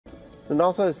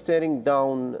NASA is staring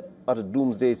down at a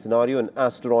doomsday scenario. An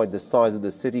asteroid the size of the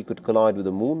city could collide with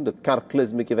the moon. The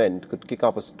cataclysmic event could kick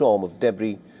up a storm of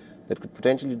debris that could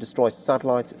potentially destroy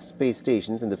satellites, space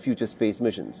stations, and the future space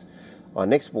missions. Our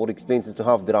next report explains as to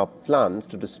how there are plans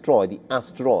to destroy the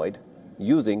asteroid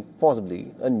using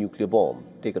possibly a nuclear bomb.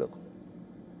 Take a look.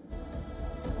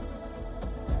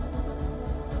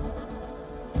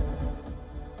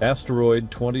 Asteroid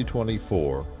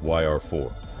 2024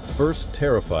 YR4 first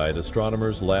terrified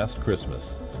astronomers last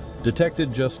Christmas.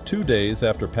 Detected just 2 days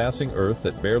after passing Earth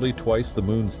at barely twice the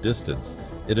moon's distance,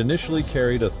 it initially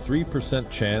carried a 3%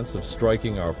 chance of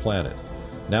striking our planet.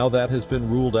 Now that has been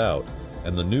ruled out,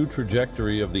 and the new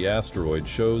trajectory of the asteroid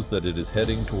shows that it is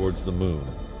heading towards the moon.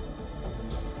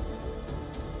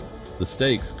 The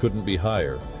stakes couldn't be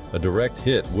higher. A direct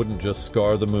hit wouldn't just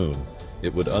scar the moon.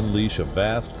 It would unleash a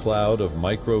vast cloud of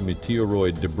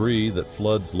micrometeoroid debris that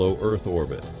floods low Earth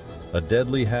orbit, a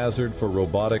deadly hazard for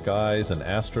robotic eyes and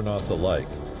astronauts alike.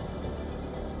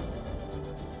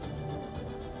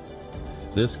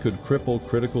 This could cripple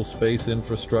critical space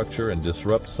infrastructure and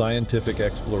disrupt scientific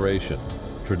exploration.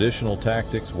 Traditional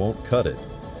tactics won't cut it.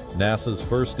 NASA's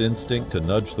first instinct to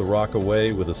nudge the rock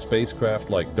away with a spacecraft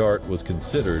like DART was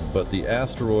considered, but the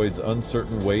asteroid's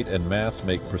uncertain weight and mass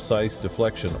make precise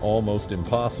deflection almost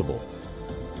impossible.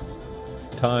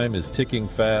 Time is ticking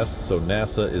fast, so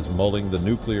NASA is mulling the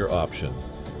nuclear option.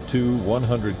 2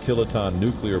 100-kiloton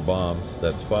nuclear bombs,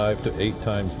 that's 5 to 8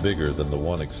 times bigger than the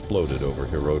one exploded over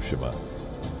Hiroshima.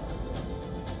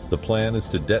 The plan is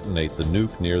to detonate the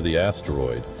nuke near the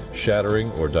asteroid,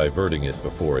 shattering or diverting it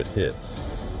before it hits.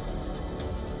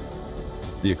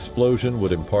 The explosion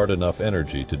would impart enough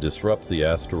energy to disrupt the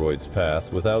asteroid's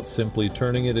path without simply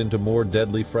turning it into more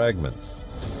deadly fragments.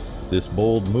 This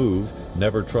bold move,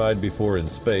 never tried before in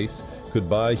space, could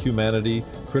buy humanity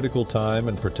critical time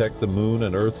and protect the moon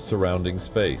and Earth's surrounding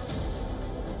space.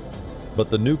 But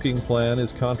the nuking plan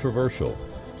is controversial.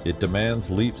 It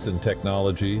demands leaps in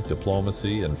technology,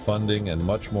 diplomacy, and funding, and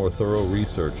much more thorough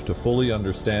research to fully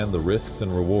understand the risks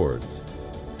and rewards.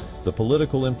 The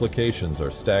political implications are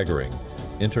staggering.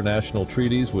 International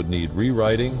treaties would need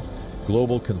rewriting,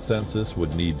 global consensus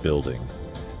would need building.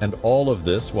 And all of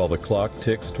this while the clock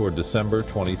ticks toward December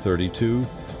 2032,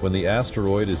 when the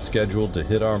asteroid is scheduled to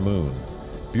hit our moon.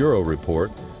 Bureau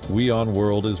report, WION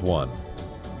World is one.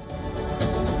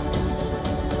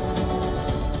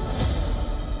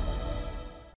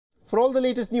 For all the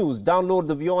latest news, download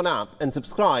the WION app and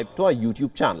subscribe to our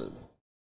YouTube channel.